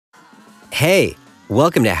Hey,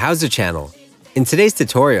 welcome to HOWZA channel. In today's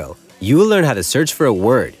tutorial, you will learn how to search for a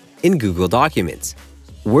word in Google Documents.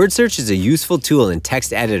 Word search is a useful tool in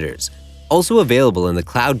text editors, also available in the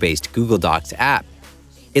cloud-based Google Docs app.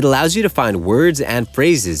 It allows you to find words and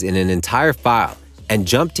phrases in an entire file and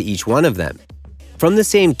jump to each one of them. From the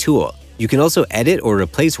same tool, you can also edit or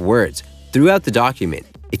replace words throughout the document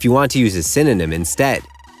if you want to use a synonym instead.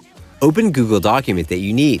 Open Google document that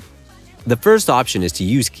you need. The first option is to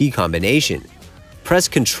use key combination. Press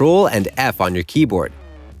Ctrl+f on your keyboard.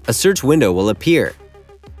 A search window will appear.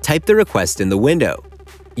 Type the request in the window.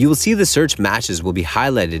 You will see the search matches will be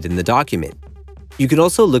highlighted in the document. You can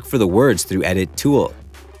also look for the words through Edit tool.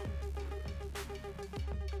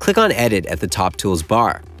 Click on Edit at the top tools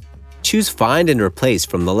bar. Choose Find and Replace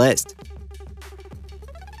from the list.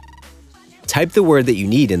 Type the word that you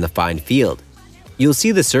need in the Find field. You'll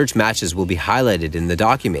see the search matches will be highlighted in the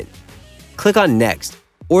document. Click on Next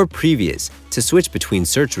or Previous to switch between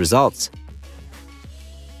search results.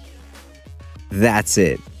 That's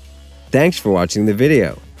it. Thanks for watching the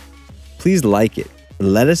video. Please like it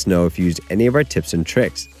and let us know if you used any of our tips and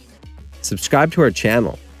tricks. Subscribe to our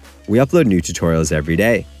channel. We upload new tutorials every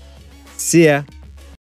day. See ya!